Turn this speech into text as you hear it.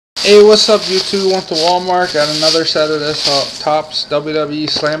Hey, what's up, YouTube? Went to Walmart, got another set of this Topps WWE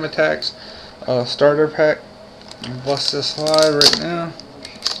Slam Attacks starter pack. Bust this live right now.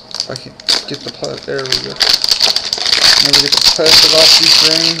 If I can get the plastic, there we go. Never get the plastic off these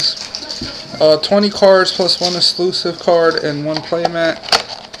rings. 20 cards plus one exclusive card and one playmat.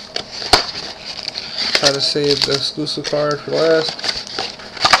 Try to save the exclusive card for last.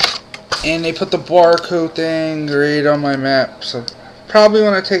 And they put the barcode thing right on my map, so probably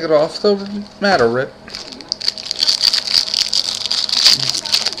when I take it off, the mat will rip.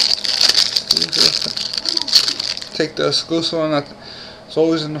 Take the exclusive one that's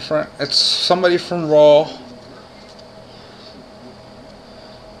always in the front. It's somebody from Raw.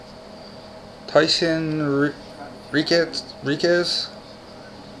 Tyson Riquez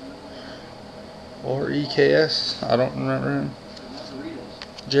or EKS. I don't remember him.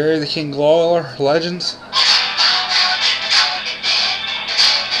 Jerry the King Lawler, Legends.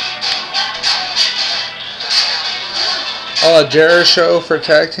 Jarrett show for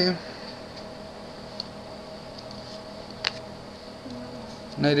tag team.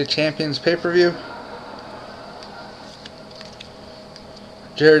 Night of Champions pay-per-view.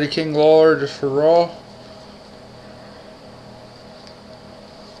 Jerry the King Lawler just for Raw.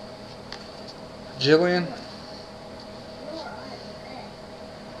 Jillian.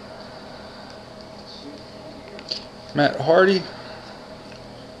 Matt Hardy.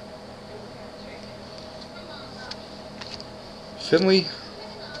 Finley.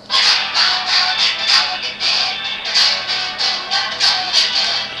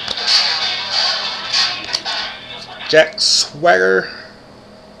 Jack Swagger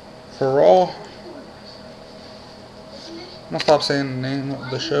for Raw. I'm gonna stop saying the name of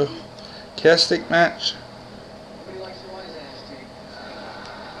the show. Castic match.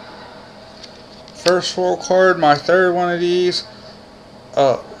 First full card, my third one of these.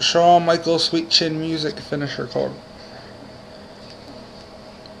 Shawn Michaels Sweet Chin Music finisher card.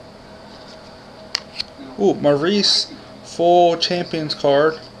 Ooh, Maurice full Champions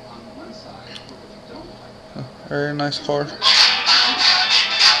card. Very nice card.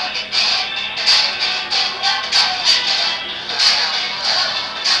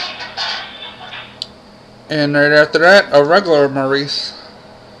 And right after that, a regular Maurice.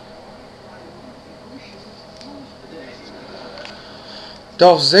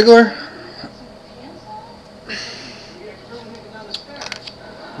 Dolph Ziggler.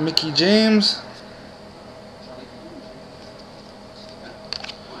 Mickey James.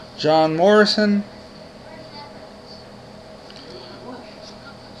 John Morrison.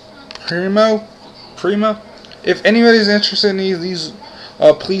 Primo. If anybody's interested in these,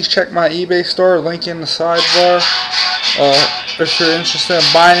 please check my eBay store. Link in the sidebar. If you're interested in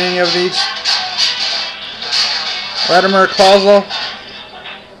buying any of these. Vladimir Kozlov.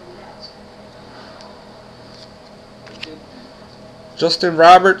 Justin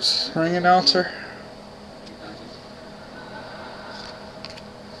Roberts, ring announcer.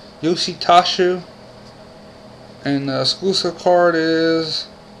 Yoshitashu. And the exclusive card is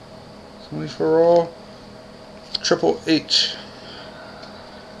somebody for Raw. Triple H.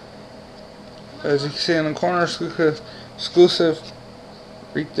 As you can see in the corner, exclusive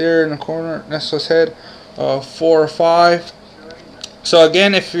right there in the corner. That's his head. 4 or 5. So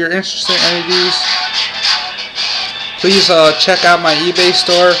again, if you're interested in any of these, please check out my eBay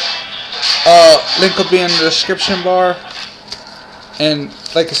store. Link will be in the description bar. And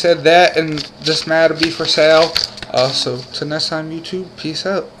like I said, that and this mat will be for sale. So till next time, YouTube, peace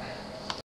out.